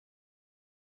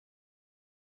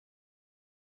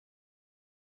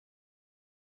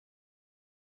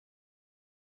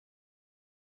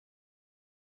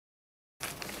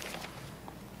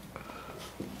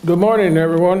Good morning,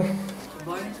 everyone. Good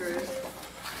morning, Chris.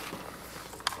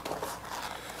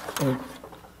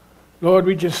 Lord,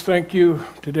 we just thank you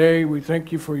today. We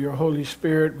thank you for your Holy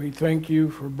Spirit. We thank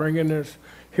you for bringing us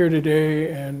here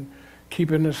today and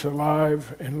keeping us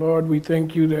alive. And Lord, we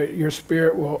thank you that your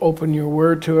Spirit will open your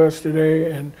word to us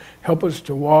today and help us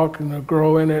to walk and to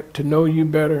grow in it, to know you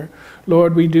better.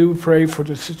 Lord, we do pray for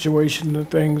the situation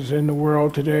and things in the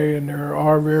world today, and there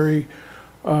are very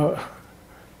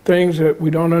things that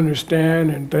we don't understand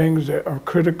and things that are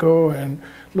critical. And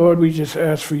Lord, we just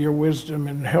ask for your wisdom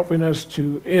in helping us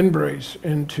to embrace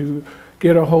and to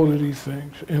get a hold of these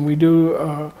things. And we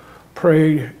do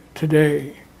pray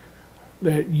today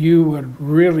that you would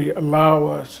really allow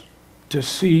us to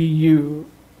see you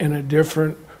in a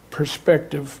different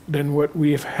perspective than what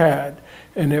we've had.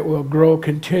 And it will grow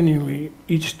continually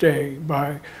each day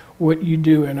by what you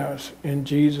do in us. In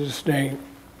Jesus' name,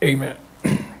 amen.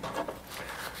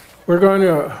 We're going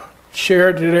to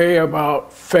share today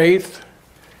about faith,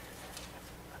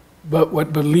 but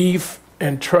what belief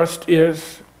and trust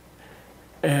is,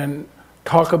 and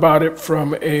talk about it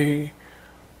from a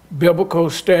biblical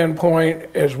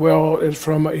standpoint as well as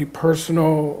from a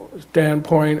personal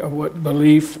standpoint of what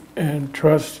belief and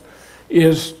trust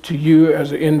is to you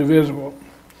as an individual.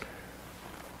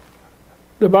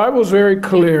 The Bible is very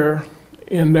clear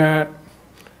in that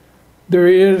there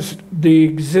is the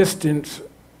existence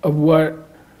of what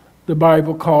the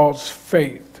Bible calls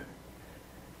faith.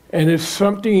 And it's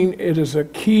something, it is a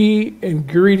key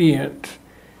ingredient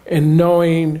in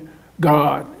knowing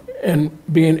God and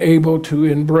being able to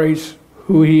embrace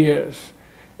who he is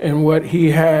and what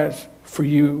he has for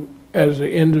you as an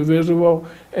individual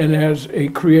and as a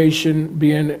creation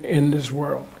being in this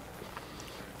world.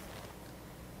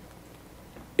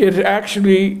 It's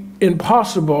actually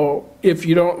impossible if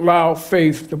you don't allow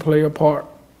faith to play a part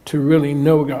to really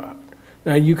know God.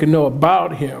 Now, you can know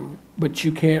about him, but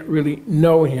you can't really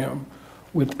know him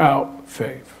without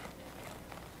faith.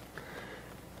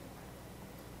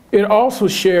 It also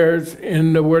shares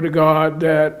in the Word of God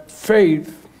that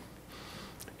faith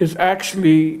is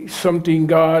actually something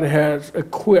God has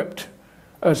equipped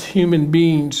us human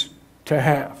beings to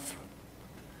have.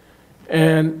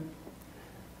 And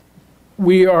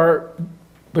we are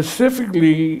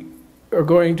specifically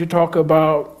going to talk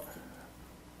about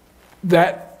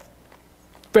that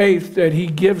faith that he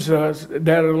gives us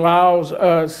that allows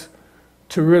us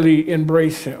to really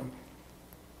embrace him.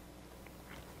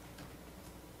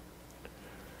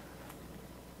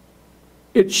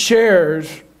 It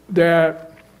shares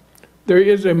that there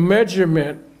is a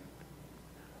measurement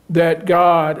that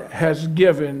God has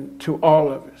given to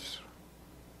all of us.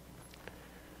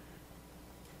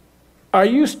 I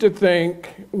used to think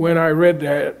when I read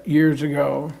that years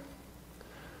ago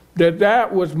that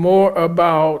that was more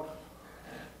about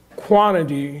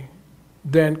quantity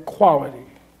than quality.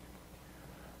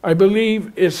 I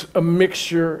believe it's a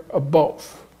mixture of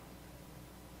both,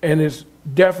 and it's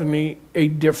definitely a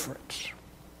difference.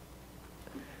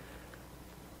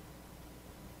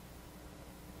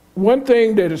 One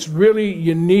thing that is really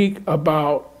unique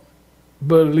about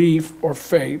belief or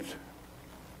faith,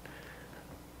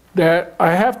 that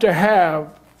I have to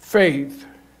have faith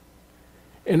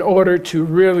in order to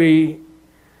really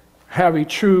have a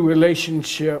true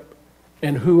relationship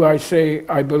in who I say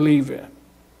I believe in.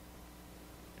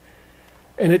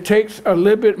 And it takes a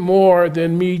little bit more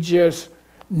than me just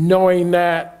knowing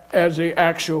that as an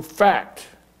actual fact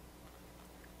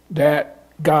that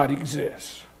God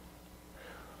exists.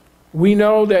 We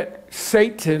know that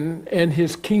Satan and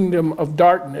his kingdom of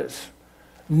darkness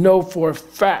know for a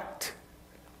fact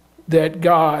that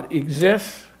God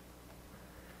exists,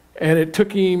 and it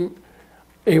took him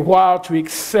a while to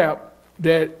accept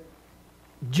that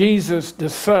Jesus, the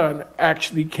Son,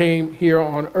 actually came here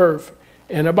on earth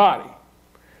in a body.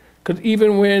 Because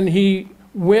even when he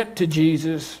went to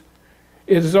Jesus,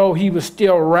 it's as though he was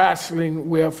still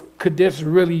wrestling with, could this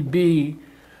really be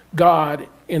God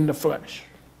in the flesh?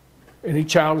 And he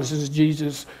challenges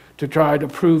Jesus to try to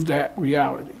prove that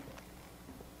reality.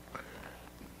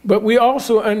 But we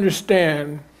also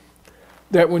understand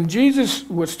that when Jesus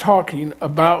was talking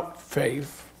about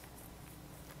faith,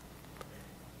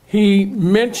 he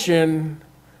mentioned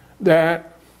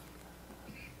that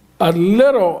a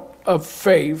little of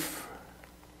faith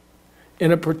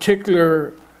in a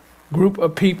particular group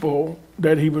of people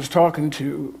that he was talking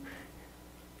to,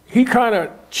 he kind of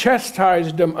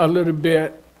chastised them a little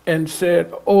bit and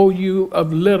said, "Oh, you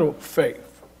of little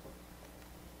faith."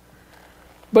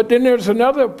 But then there's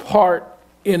another part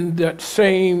in that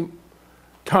same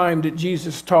time that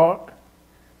Jesus taught.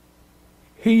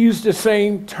 He used the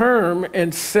same term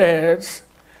and says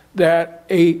that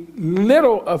a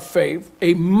little of faith,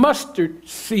 a mustard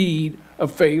seed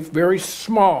of faith, very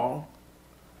small,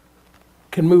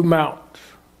 can move mountains.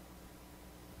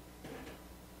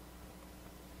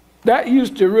 That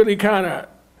used to really kind of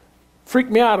freak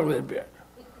me out a little bit.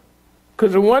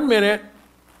 Because in 1 minute,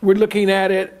 we're looking at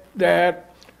it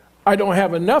that I don't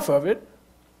have enough of it.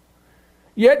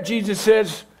 Yet Jesus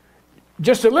says,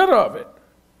 just a little of it.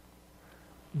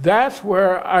 That's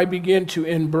where I begin to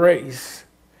embrace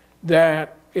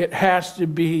that it has to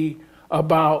be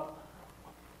about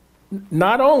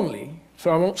not only,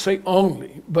 so I won't say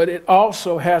only, but it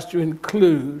also has to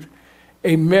include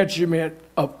a measurement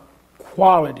of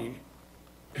quality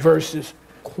versus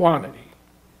quantity.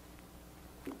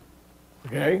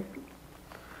 Okay?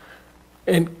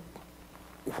 And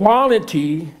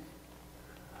quality,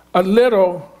 a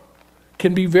little,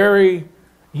 can be very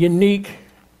unique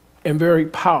and very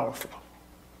powerful.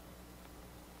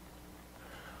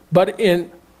 But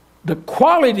in the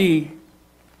quality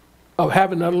of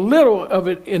having a little of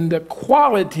it, in the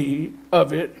quality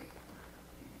of it,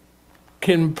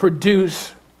 can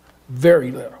produce very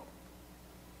little.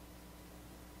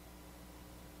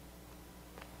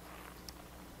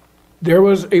 There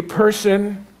was a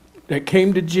person that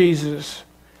came to Jesus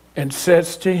and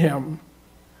says to him,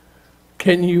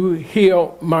 "Can you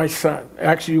heal my son?"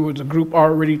 Actually, it was a group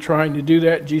already trying to do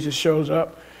that. Jesus shows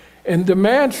up. And the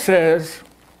man says,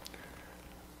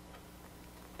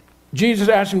 Jesus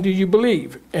asked him, "Do you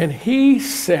believe?" And he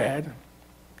said,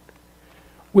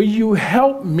 "Will you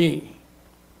help me?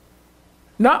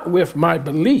 Not with my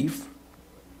belief,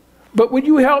 but will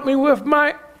you help me with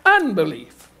my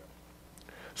unbelief?"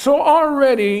 So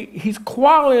already he's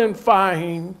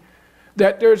qualifying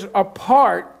that there's a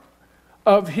part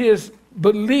of his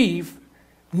belief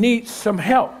needs some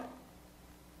help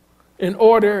in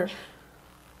order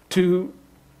to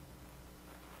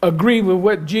agree with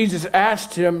what Jesus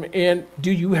asked him in,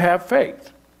 do you have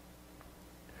faith?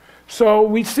 So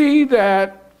we see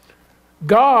that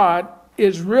God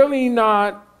is really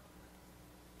not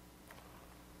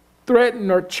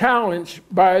threatened or challenged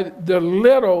by the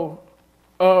little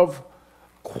of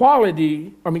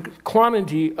quantity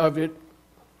of it.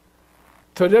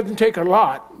 So it doesn't take a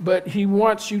lot, but he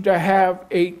wants you to have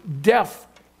a depth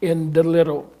in the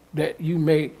little that you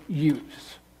may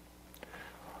use.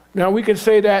 Now we can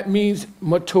say that means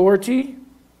maturity.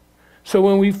 So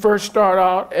when we first start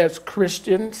out as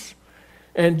Christians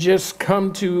and just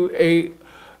come to a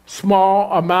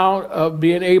small amount of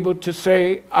being able to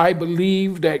say, I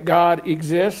believe that God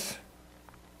exists.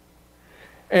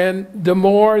 And the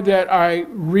more that I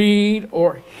read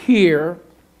or hear,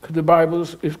 because the Bible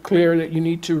is clear that you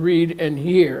need to read and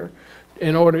hear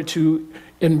in order to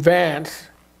advance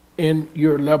in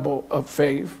your level of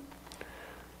faith.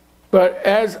 But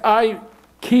as I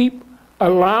keep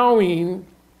allowing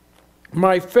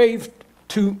my faith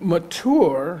to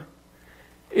mature,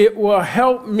 it will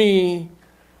help me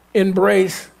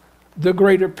embrace the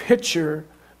greater picture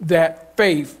that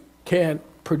faith can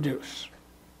produce.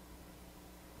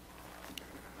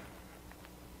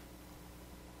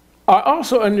 I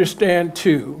also understand,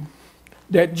 too,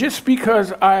 that just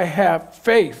because I have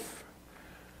faith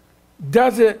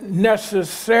doesn't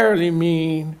necessarily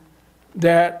mean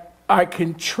that I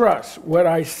can trust what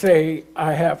I say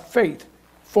I have faith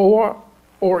for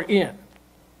or in.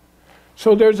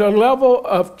 So there's a level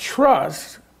of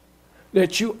trust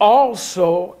that you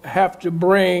also have to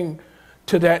bring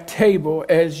to that table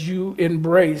as you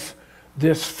embrace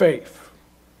this faith.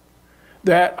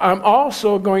 That I'm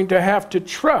also going to have to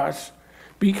trust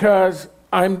because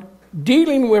I'm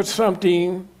dealing with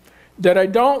something that I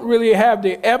don't really have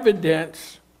the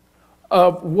evidence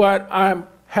of what I'm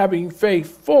having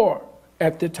faith for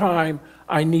at the time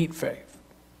I need faith.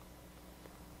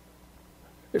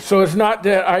 So it's not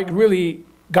that I really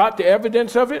got the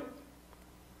evidence of it.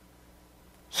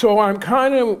 So I'm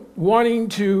kind of wanting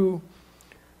to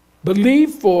believe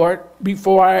for it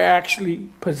before I actually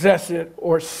possess it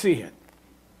or see it.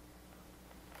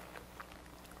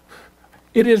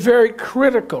 It is very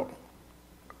critical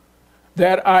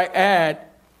that I add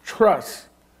trust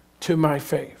to my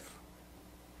faith.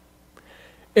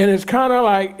 And it's kind of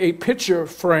like a picture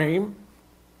frame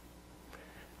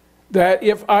that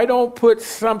if I don't put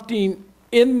something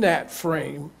in that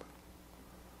frame,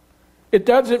 it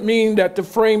doesn't mean that the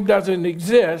frame doesn't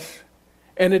exist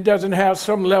and it doesn't have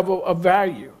some level of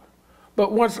value.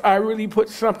 But once I really put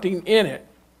something in it,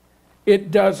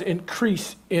 it does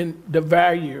increase in the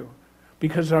value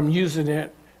because I'm using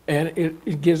it and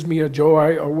it gives me a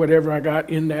joy or whatever I got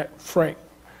in that frame.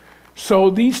 So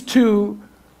these two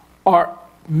are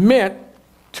meant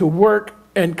to work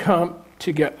and come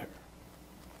together.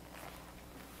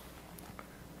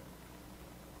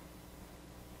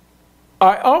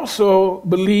 I also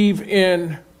believe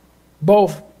in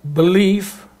both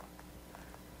belief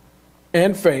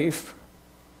and faith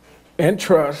and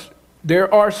trust.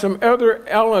 There are some other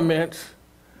elements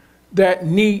that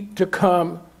need to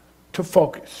come to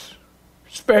focus,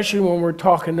 especially when we're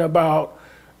talking about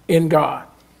in God.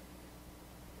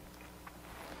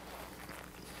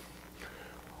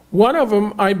 One of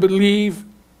them, I believe,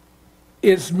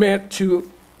 is meant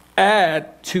to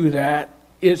add to that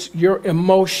is your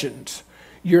emotions,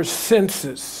 your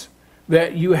senses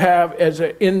that you have as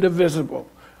an individual.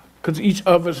 Because each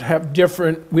of us have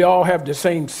different, we all have the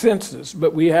same senses,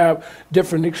 but we have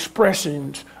different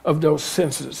expressions of those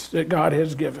senses that God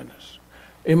has given us,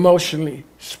 emotionally,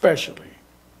 especially.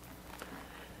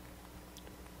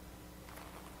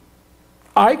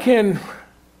 I can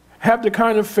have the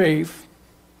kind of faith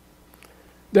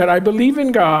that I believe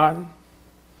in God,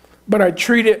 but I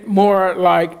treat it more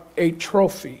like a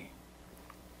trophy.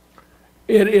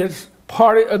 It is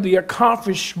part of the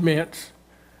accomplishments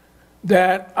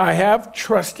that I have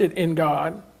trusted in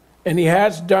God, and he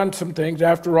has done some things.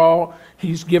 After all,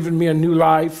 he's given me a new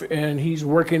life, and he's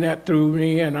working that through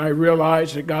me, and I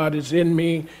realize that God is in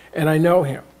me, and I know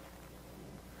him.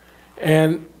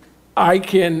 And I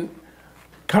can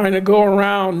kind of go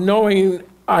around knowing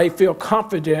I feel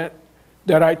confident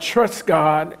that I trust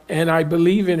God, and I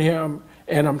believe in him,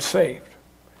 and I'm saved.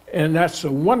 And that's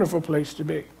a wonderful place to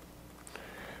be.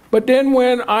 But then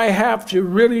when I have to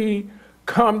really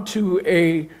come to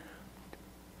a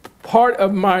part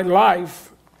of my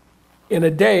life in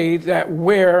a day that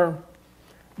where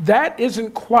that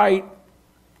isn't quite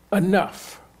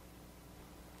enough.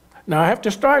 Now I have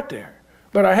to start there,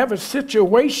 but I have a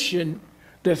situation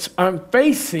that I'm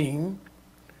facing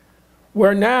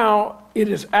where now it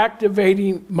is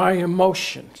activating my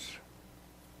emotions,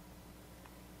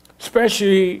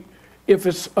 especially if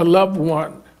it's a loved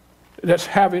one that's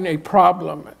having a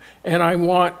problem, and I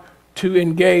want to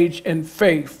engage in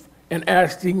faith and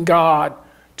asking God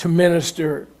to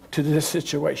minister to this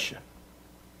situation.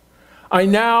 I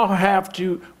now have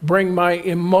to bring my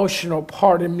emotional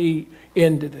part of me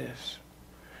into this.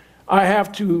 I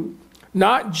have to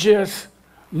not just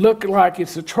look like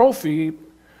it's a trophy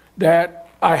that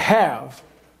I have,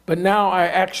 but now I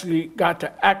actually got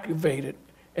to activate it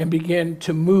and begin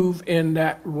to move in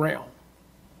that realm.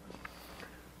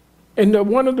 And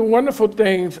one of the wonderful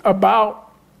things about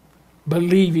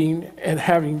believing and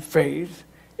having faith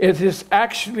is this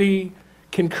actually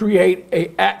can create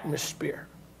an atmosphere.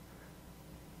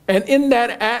 And in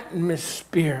that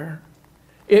atmosphere,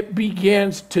 it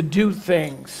begins to do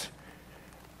things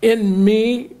in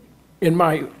me, in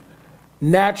my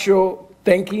natural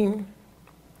thinking,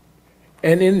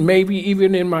 and in maybe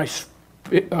even in my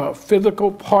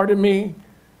physical part of me,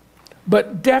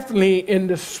 but definitely in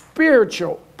the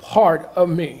spiritual part of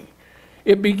me.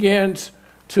 It begins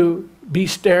to be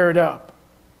stirred up.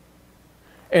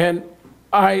 And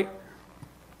I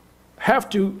have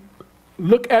to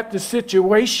look at the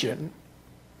situation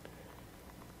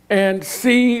and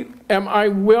see, am I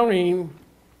willing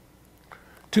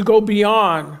to go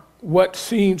beyond what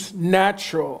seems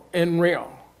natural and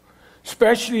real,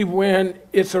 especially when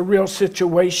it's a real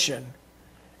situation,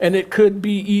 and it could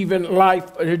be even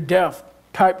life or death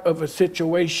type of a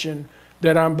situation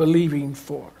that I'm believing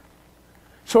for.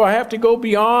 So I have to go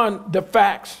beyond the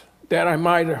facts that I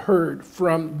might have heard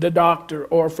from the doctor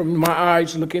or from my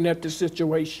eyes looking at the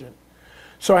situation.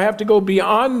 So I have to go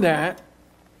beyond that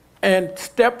and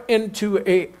step into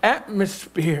an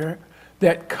atmosphere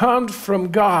that comes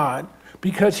from God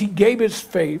because he gave us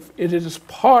faith. It is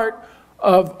part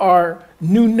of our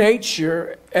new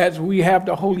nature as we have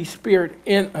the Holy Spirit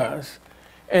in us.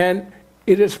 And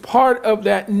it is part of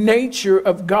that nature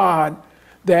of God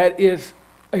that is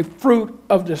a fruit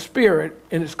of the Spirit,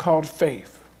 and it's called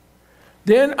faith.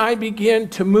 Then I begin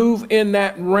to move in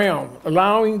that realm,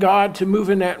 allowing God to move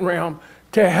in that realm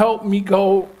to help me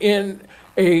go in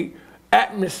a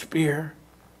atmosphere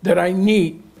that I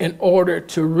need in order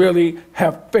to really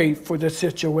have faith for the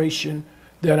situation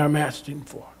that I'm asking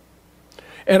for.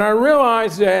 And I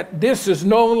realize that this is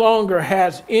no longer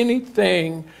has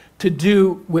anything to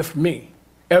do with me,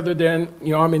 other than,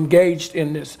 I'm engaged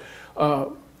in this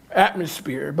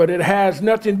atmosphere, but it has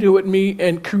nothing to do with me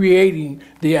and creating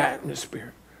the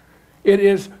atmosphere. It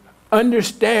is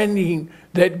understanding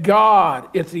that God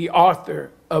is the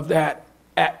author of that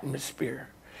atmosphere.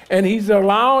 And he's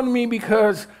allowing me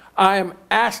because I am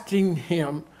asking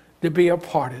him to be a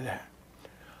part of that.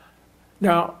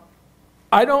 Now,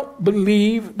 I don't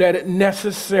believe that it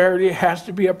necessarily has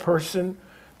to be a person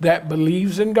that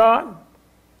believes in God.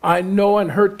 I know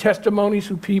and heard testimonies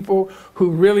from people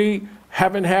who really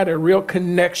haven't had a real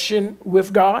connection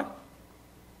with God.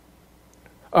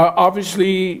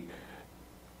 Obviously,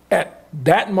 at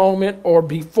that moment or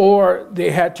before,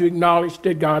 they had to acknowledge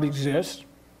that God exists.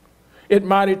 It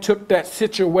might have took that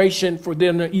situation for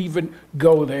them to even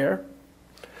go there.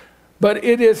 But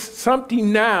it is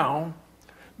something now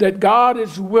that God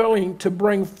is willing to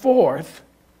bring forth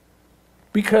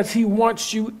because he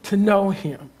wants you to know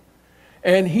him.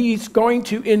 And he's going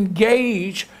to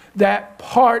engage that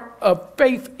part of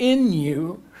faith in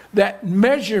you, that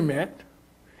measurement,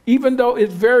 even though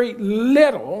it's very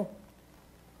little,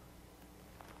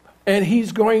 and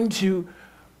he's going to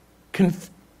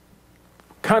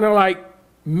kind of like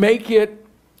make it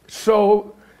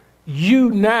so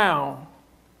you now,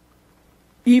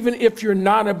 even if you're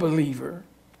not a believer,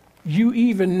 you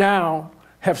even now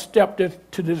have stepped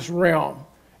into this realm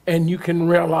and you can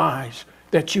realize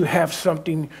that you have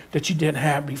something that you didn't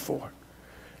have before.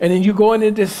 And then you go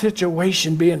into this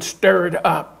situation being stirred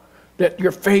up, that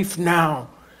your faith now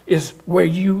is where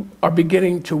you are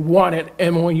beginning to want it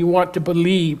and when you want to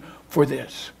believe for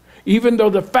this. Even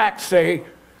though the facts say,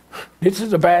 this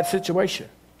is a bad situation.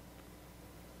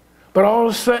 But all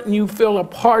of a sudden you feel a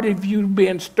part of you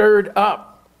being stirred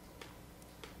up.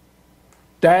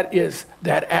 That is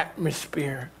that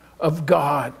atmosphere of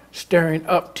God stirring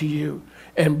up to you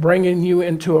and bringing you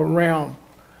into a realm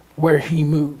where he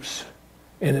moves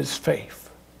in his faith.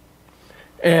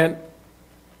 And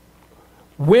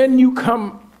when you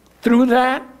come through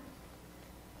that,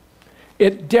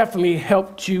 it definitely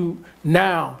helped you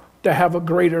now to have a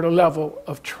greater level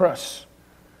of trust,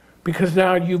 because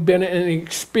now you've been in an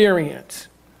experience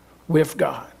with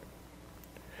God.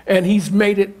 And he's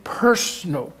made it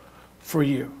personal for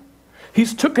you.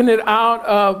 He's taken it out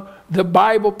of the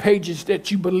Bible pages that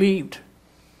you believed.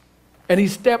 And he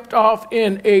stepped off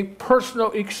in a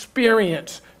personal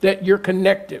experience that you're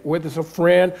connected, whether it's a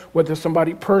friend, whether it's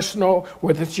somebody personal,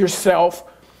 whether it's yourself.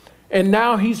 And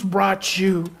now he's brought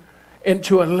you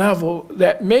into a level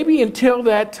that maybe until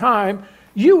that time,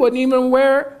 you wasn't even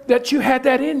aware that you had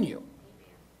that in you.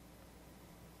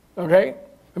 Okay?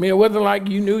 I mean, it wasn't like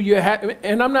you knew you had,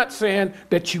 and I'm not saying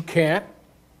that you can't,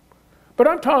 but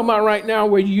I'm talking about right now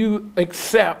where you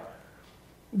accept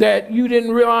that you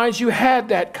didn't realize you had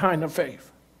that kind of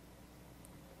faith.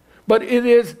 But it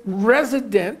is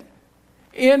resident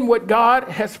in what God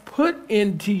has put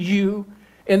into you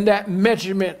in that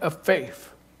measurement of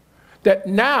faith. That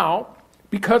now,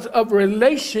 because of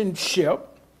relationship,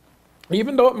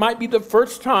 even though it might be the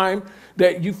first time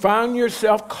that you found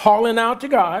yourself calling out to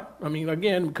God, I mean,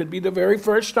 again, it could be the very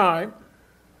first time,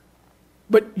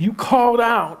 but you called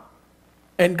out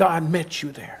and God met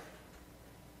you there.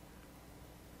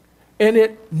 And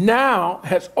it now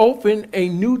has opened a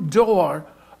new door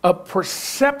of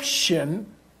perception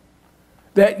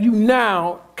that you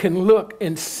now can look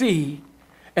and see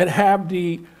and have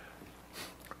the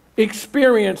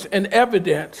experience and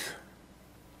evidence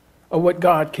of what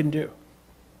God can do.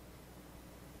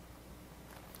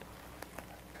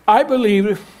 I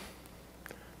believe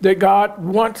that God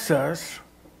wants us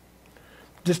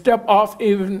to step off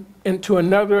even into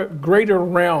another greater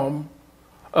realm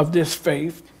of this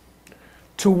faith,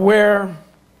 to where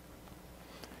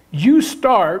you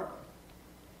start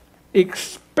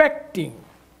expecting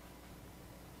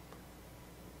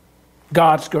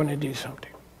God's going to do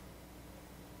something.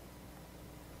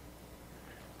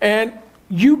 And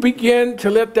you begin to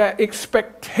let that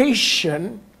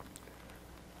expectation,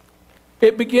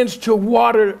 it begins to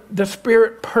water the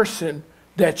spirit person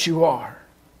that you are.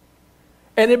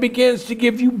 And it begins to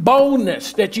give you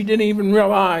boldness that you didn't even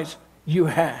realize you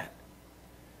had.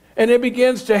 And it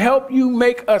begins to help you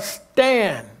make a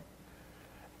stand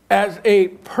as a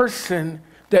person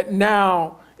that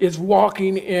now is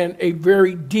walking in a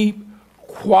very deep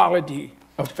quality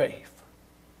of faith.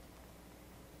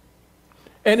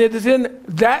 And it is in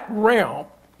that realm,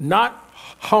 not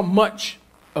how much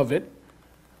of it,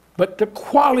 but the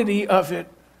quality of it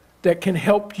that can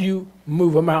help you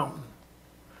move a mountain,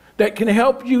 that can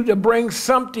help you to bring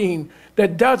something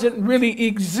that doesn't really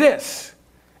exist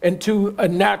into a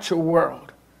natural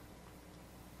world.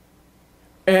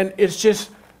 And it's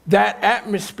just that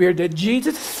atmosphere that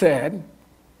Jesus said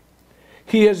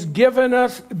he has given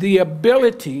us the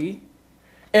ability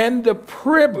and the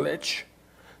privilege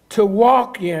to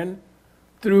walk in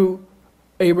through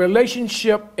a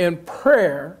relationship and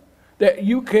prayer, that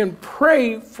you can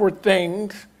pray for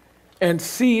things and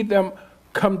see them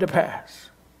come to pass.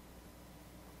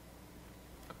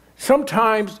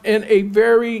 Sometimes in a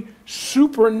very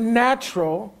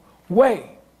supernatural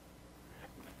way.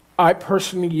 I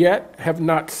personally yet have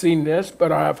not seen this,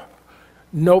 but I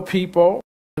know people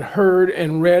heard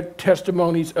and read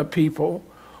testimonies of people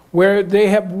where they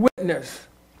have witnessed,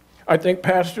 I think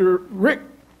Pastor Rick,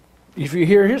 if you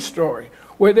hear his story,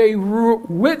 where they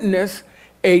witnessed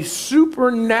a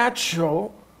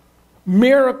supernatural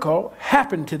miracle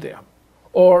happen to them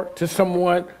or to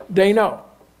someone they know.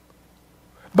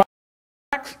 By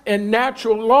facts and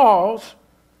natural laws,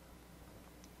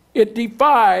 it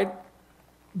defied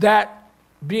that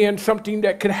being something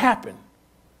that could happen.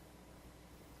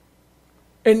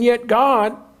 And yet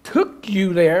God took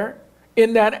you there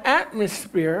in that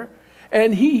atmosphere,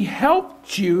 and he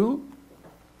helped you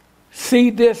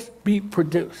see this be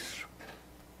produced.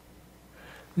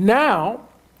 Now,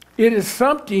 it is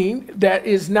something that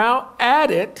is now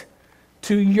added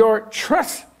to your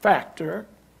trust factor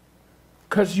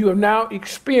because you have now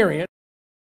experienced,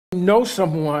 you know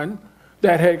someone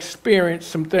that had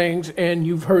experienced some things and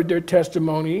you've heard their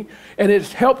testimony, and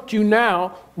it's helped you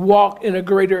now walk in a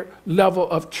greater level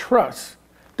of trust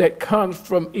that comes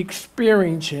from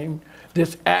experiencing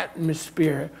this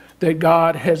atmosphere that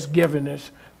God has given us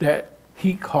that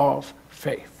he calls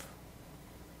faith.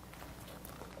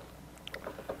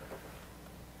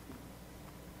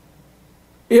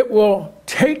 It will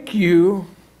take you,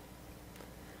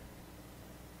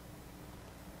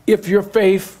 if your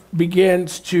faith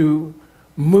begins to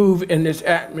move in this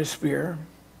atmosphere,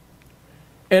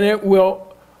 and it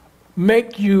will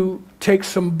make you take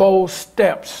some bold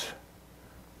steps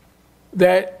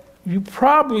that you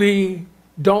probably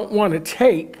don't want to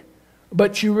take,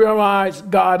 but you realize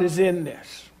God is in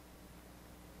this.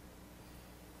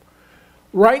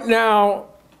 Right now,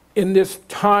 in this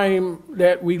time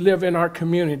that we live in our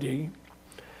community,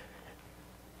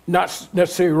 not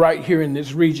necessarily right here in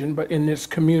this region, but in this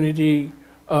community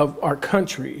of our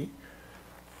country,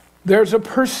 there's a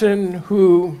person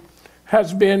who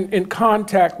has been in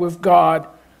contact with God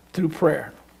through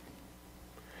prayer.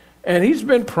 And he's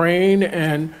been praying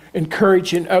and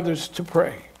encouraging others to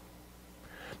pray.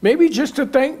 Maybe just to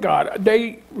thank God.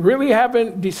 They really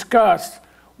haven't discussed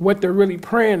what they're really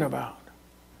praying about.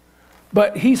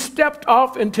 But he stepped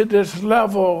off into this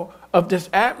level of this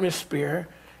atmosphere,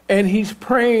 and he's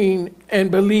praying and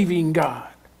believing God.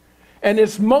 And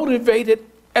it's motivated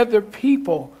other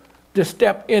people to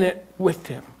step in it with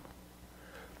him.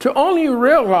 To only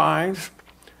realize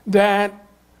that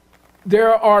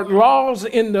there are laws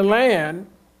in the land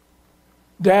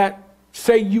that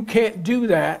say you can't do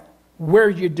that, where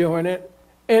you're doing it,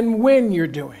 and when you're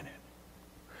doing it.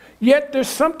 Yet there's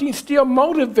something still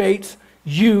motivates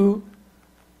you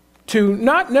to,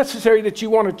 not necessarily that you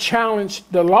want to challenge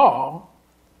the law,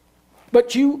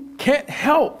 but you can't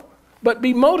help but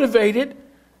be motivated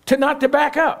to not to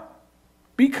back up.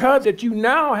 Because that you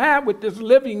now have with this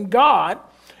living God,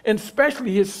 and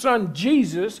especially his son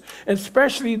Jesus, and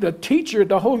especially the teacher,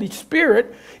 the Holy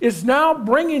Spirit, is now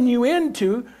bringing you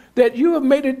into that you have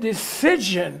made a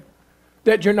decision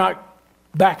that you're not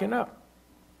backing up.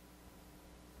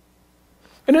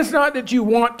 And it's not that you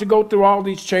want to go through all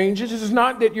these changes. It's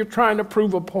not that you're trying to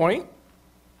prove a point.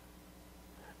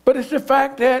 But it's the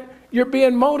fact that you're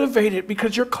being motivated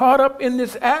because you're caught up in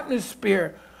this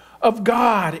atmosphere of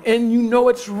God, and you know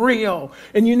it's real,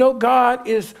 and you know God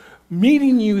is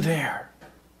meeting you there.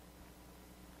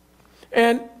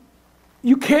 And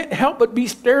you can't help but be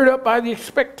stirred up by the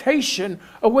expectation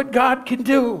of what God can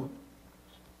do.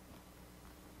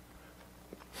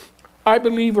 I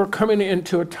believe we're coming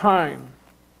into a time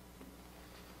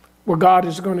where God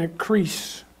is going to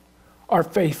increase our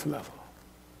faith level.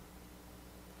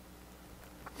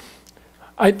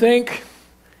 I think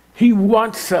he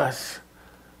wants us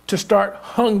to start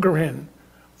hungering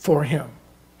for him.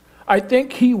 I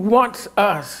think he wants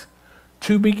us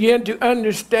to begin to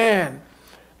understand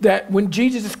that when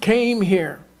Jesus came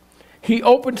here, he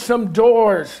opened some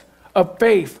doors of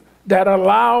faith that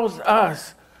allows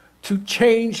us to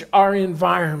change our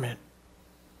environment.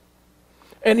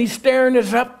 And he's stirring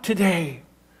us up today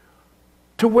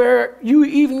to where you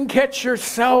even catch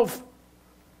yourself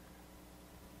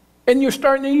and you're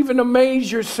starting to even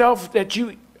amaze yourself that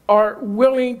you are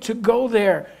willing to go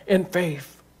there in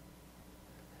faith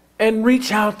and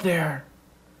reach out there.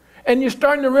 And you're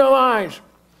starting to realize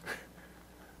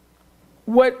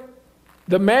what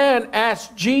the man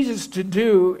asked Jesus to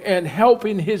do and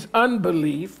helping his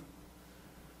unbelief,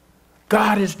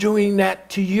 God is doing that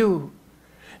to you.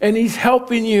 And he's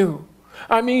helping you.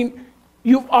 I mean,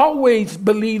 you've always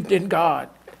believed in God.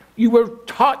 You were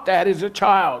taught that as a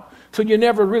child, so you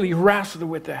never really wrestled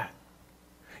with that.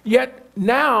 Yet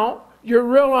now you're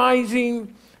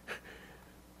realizing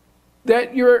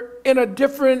that you're in a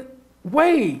different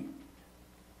way.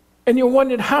 And you're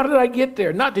wondering, how did I get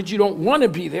there? Not that you don't want to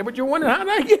be there, but you're wondering, how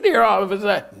did I get there all of a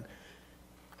sudden?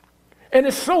 And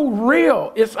it's so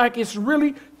real. It's like it's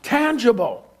really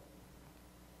tangible.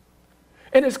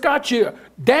 And it's got you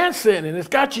dancing, and it's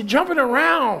got you jumping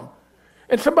around.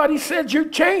 And somebody said you're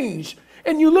changed.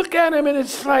 And you look at them, and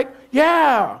it's like,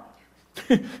 yeah.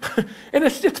 And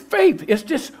it's just faith. It's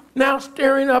just now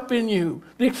staring up in you.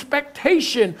 The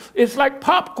expectation is like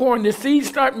popcorn. The seeds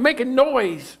start making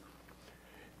noise.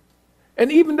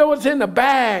 And even though it's in the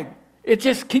bag, it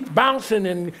just keeps bouncing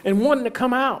and wanting to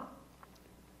come out.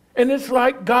 And it's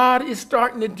like God is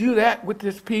starting to do that with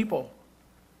his people.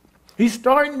 He's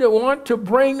starting to want to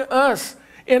bring us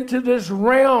into this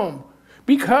realm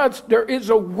because there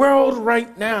is a world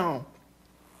right now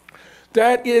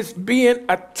that is being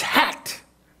attacked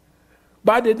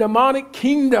by the demonic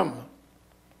kingdom.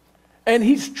 And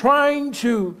he's trying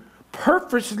to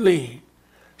purposely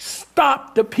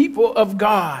stop the people of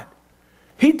God.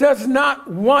 He does not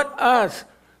want us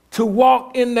to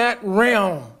walk in that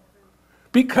realm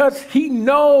because he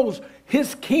knows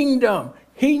his kingdom.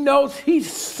 He knows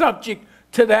he's subject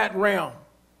to that realm.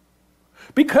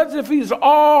 Because if he's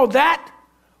all that,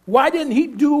 why didn't he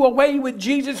do away with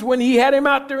Jesus when he had him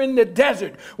out there in the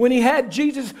desert? When he had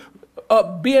Jesus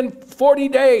being 40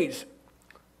 days,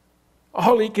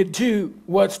 all he could do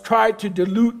was try to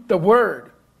dilute the word.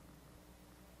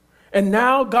 And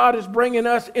now God is bringing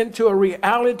us into a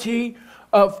reality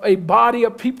of a body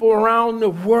of people around the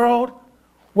world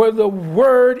where the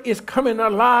word is coming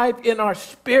alive in our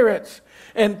spirits.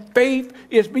 And faith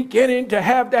is beginning to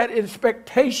have that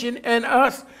expectation in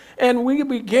us. And we're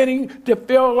beginning to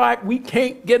feel like we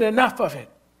can't get enough of it.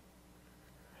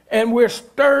 And we're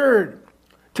stirred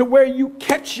to where you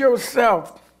catch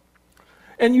yourself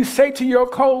and you say to your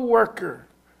co-worker,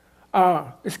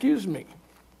 excuse me,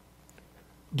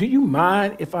 do you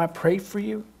mind if I pray for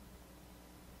you?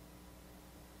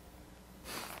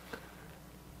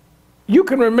 You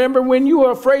can remember when you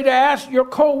were afraid to ask your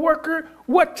co-worker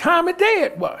what time of day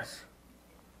it was.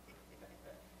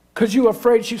 Because you were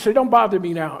afraid. She said, don't bother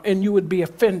me now. And you would be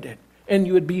offended and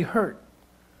you would be hurt.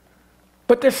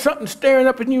 But there's something staring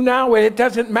up in you now where it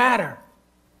doesn't matter.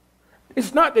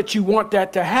 It's not that you want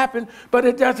that to happen, but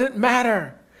it doesn't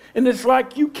matter. And it's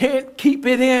like you can't keep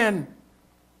it in.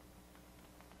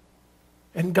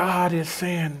 And God is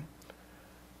saying,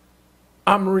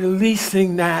 I'm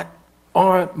releasing that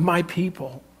on my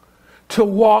people to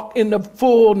walk in the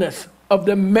fullness of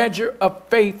the measure of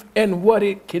faith and what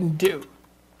it can do.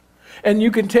 And you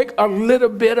can take a little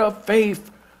bit of faith,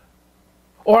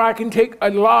 or I can take a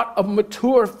lot of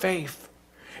mature faith,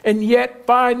 and yet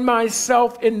find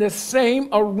myself in the same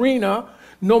arena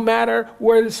no matter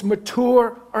whether it's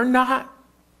mature or not.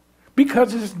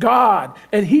 Because it's God,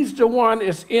 and he's the one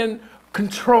that's in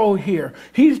control here.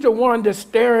 He's the one that's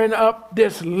stirring up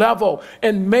this level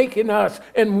and making us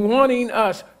and wanting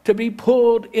us to be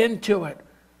pulled into it.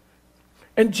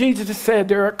 And Jesus said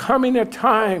there are coming a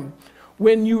time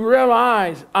when you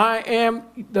realize I am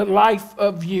the life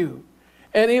of you,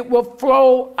 and it will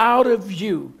flow out of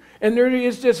you. And there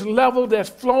is this level that's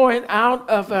flowing out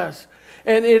of us,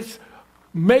 and it's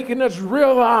making us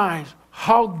realize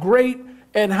how great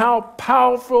and how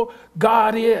powerful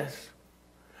God is.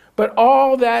 But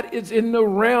all that is in the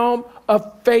realm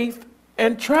of faith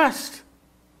and trust.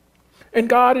 And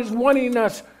God is wanting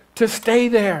us to stay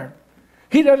there.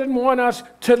 He doesn't want us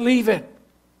to leave it.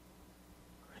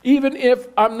 Even if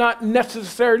I'm not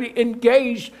necessarily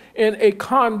engaged in a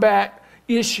combat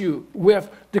issue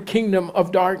with the kingdom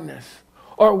of darkness,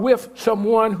 or with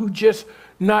someone who just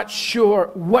not sure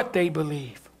what they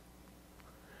believe.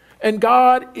 And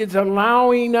God is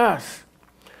allowing us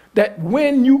that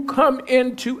when you come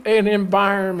into an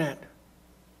environment,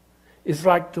 it's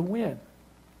like the wind.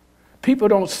 People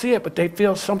don't see it, but they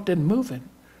feel something moving.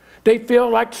 They feel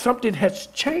like something has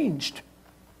changed.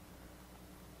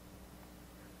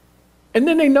 And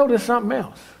then they notice something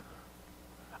else.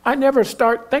 I never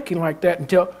start thinking like that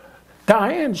until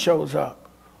Diane shows up,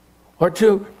 or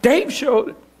till Dave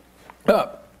showed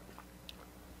up.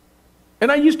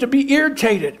 And I used to be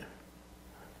irritated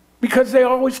because they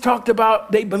always talked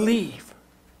about they believe.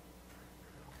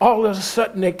 All of a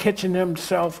sudden they're catching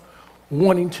themselves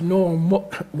wanting to know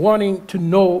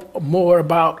more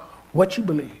about what you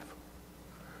believe.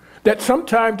 That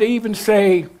sometimes they even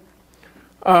say,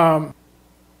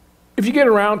 if you get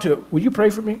around to it, will you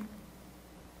pray for me?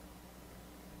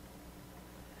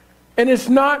 And it's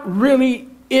not really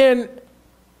in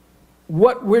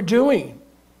what we're doing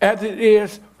as it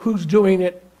is who's doing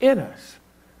it in us.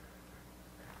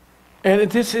 And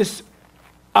this is,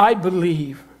 I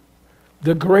believe,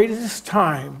 the greatest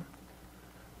time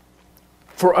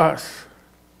for us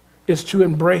is to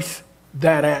embrace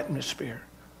that atmosphere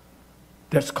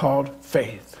that's called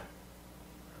faith.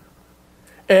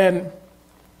 And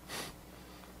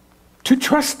to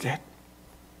trust it.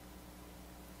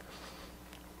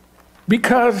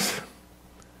 Because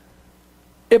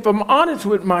if I'm honest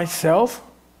with myself,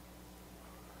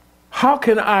 how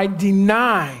can I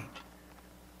deny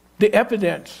the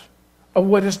evidence of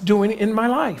what it's doing in my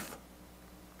life?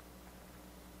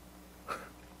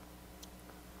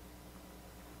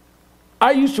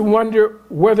 I used to wonder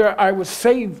whether I was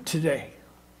saved today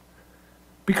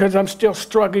because I'm still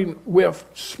struggling with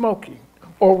smoking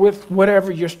or with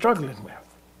whatever you're struggling with.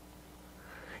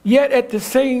 Yet at the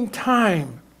same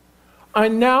time,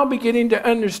 I'm now beginning to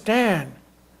understand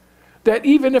that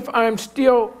even if I'm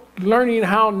still learning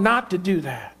how not to do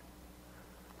that,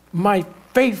 my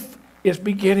faith is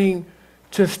beginning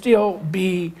to still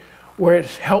be where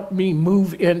it's helped me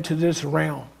move into this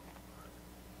realm.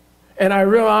 And I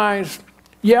realized,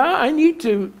 yeah, I need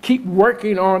to keep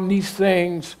working on these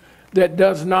things that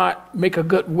does not make a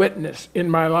good witness in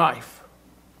my life.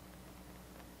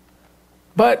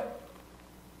 But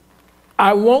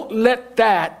I won't let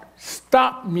that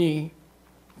stop me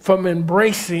from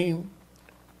embracing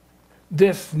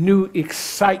this new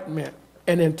excitement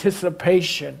and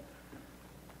anticipation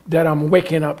that I'm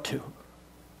waking up to.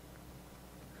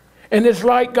 And it's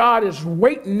like God is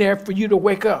waiting there for you to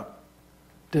wake up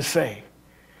to say,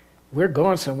 we're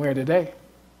going somewhere today.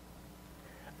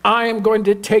 I am going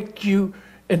to take you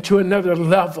into another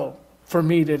level for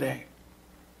me today.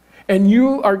 And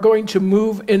you are going to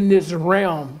move in this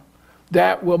realm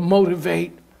that will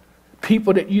motivate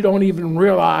people that you don't even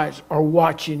realize are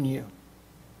watching you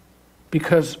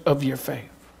because of your faith.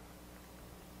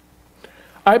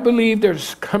 I believe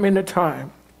there's coming a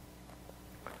time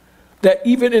that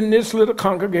even in this little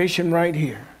congregation right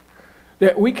here,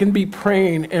 that we can be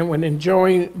praying and when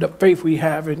enjoying the faith we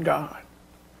have in God.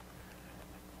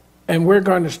 And we're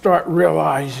going to start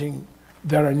realizing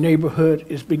that our neighborhood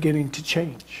is beginning to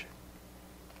change.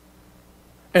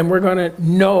 And we're going to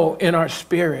know in our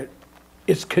spirit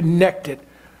it's connected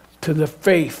to the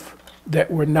faith that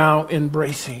we're now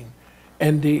embracing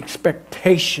and the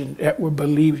expectation that we're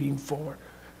believing for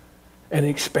and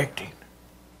expecting.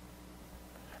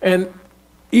 And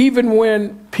even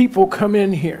when people come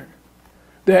in here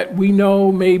that we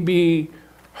know may be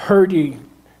hurting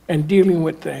and dealing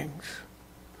with things,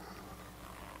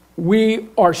 we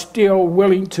are still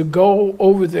willing to go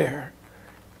over there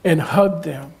and hug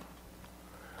them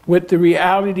with the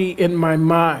reality in my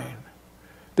mind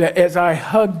that as I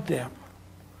hug them,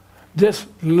 this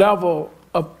level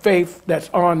of faith that's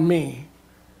on me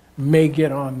may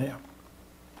get on them.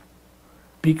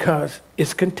 Because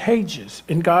it's contagious,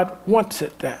 and God wants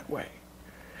it that way.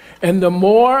 And the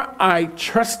more I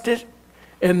trust it,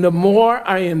 and the more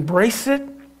I embrace it,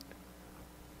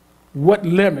 what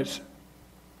limits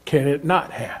can it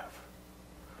not have?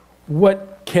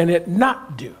 What can it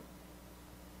not do?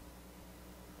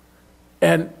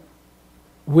 And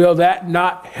will that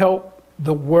not help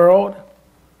the world,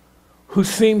 who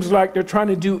seems like they're trying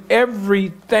to do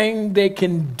everything they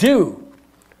can do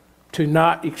to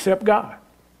not accept God?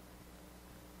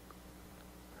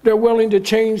 They're willing to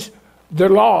change their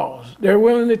laws. They're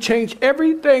willing to change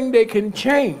everything they can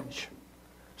change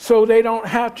so they don't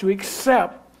have to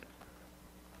accept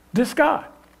this God.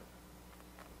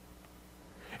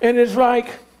 And it's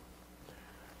like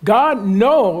God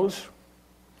knows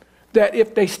that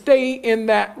if they stay in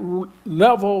that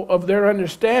level of their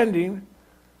understanding,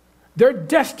 they're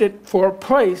destined for a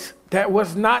place that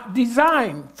was not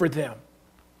designed for them.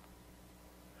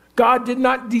 God did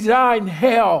not design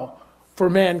hell for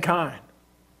mankind.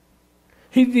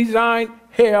 He designed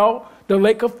hell, the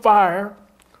lake of fire,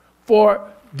 for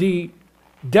the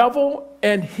devil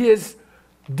and his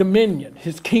dominion,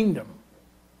 his kingdom.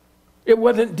 It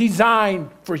wasn't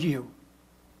designed for you.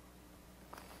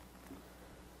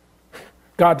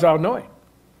 God's all-knowing.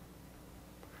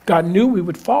 God knew we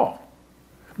would fall.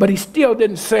 But he still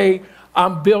didn't say,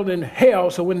 I'm building hell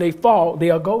so when they fall,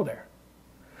 they'll go there.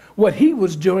 What he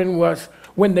was doing was,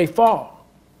 when they fall,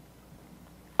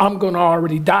 I'm going to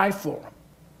already die for them.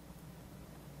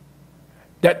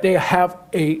 That they have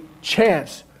a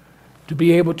chance to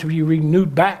be able to be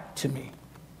renewed back to me.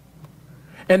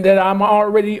 And that I'm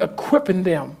already equipping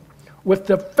them with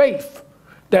the faith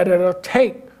that it'll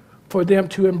take for them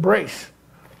to embrace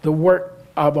the work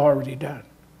I've already done.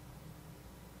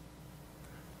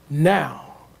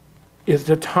 Now is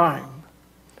the time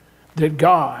that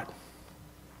God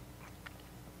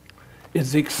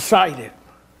is excited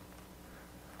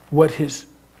what his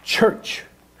church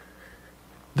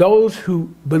those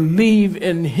who believe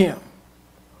in him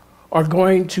are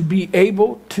going to be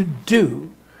able to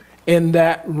do in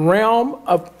that realm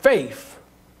of faith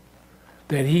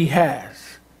that he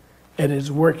has and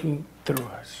is working through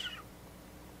us.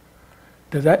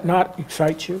 Does that not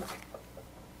excite you?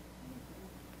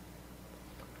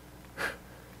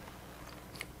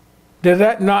 Does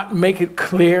that not make it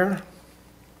clear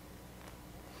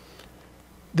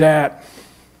that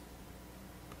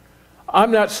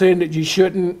I'm not saying that you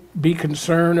shouldn't be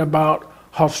concerned about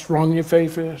how strong your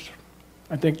faith is?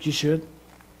 I think you should.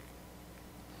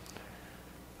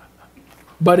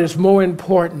 But it's more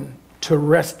important to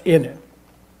rest in it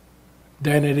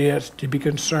than it is to be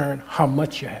concerned how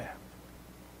much you have.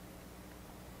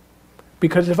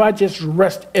 Because if I just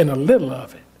rest in a little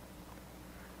of it,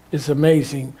 it's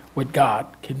amazing what God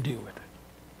can do with it.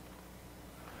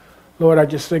 Lord, I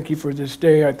just thank you for this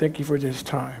day. I thank you for this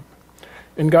time.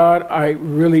 And God, I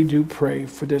really do pray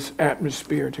for this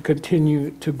atmosphere to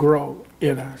continue to grow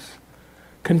in us.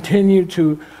 Continue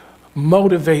to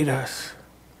motivate us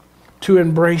to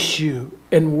embrace you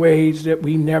in ways that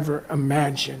we never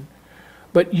imagined.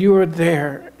 But you are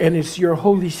there, and it's your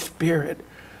Holy Spirit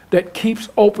that keeps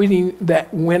opening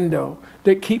that window,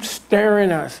 that keeps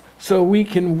staring us so we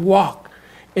can walk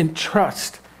in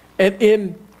trust and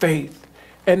in faith,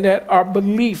 and that our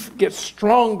belief gets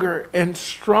stronger and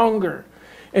stronger.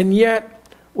 And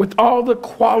yet, with all the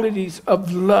qualities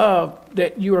of love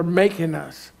that you are making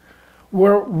us,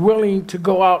 we're willing to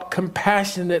go out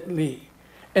compassionately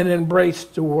and embrace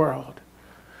the world.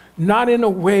 Not in a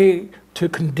way to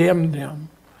condemn them,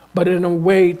 but in a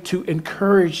way to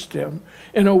encourage them,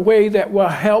 in a way that will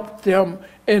help them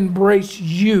embrace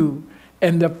you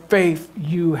and the faith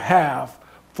you have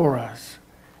for us.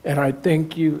 And I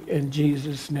thank you in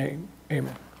Jesus' name.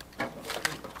 Amen.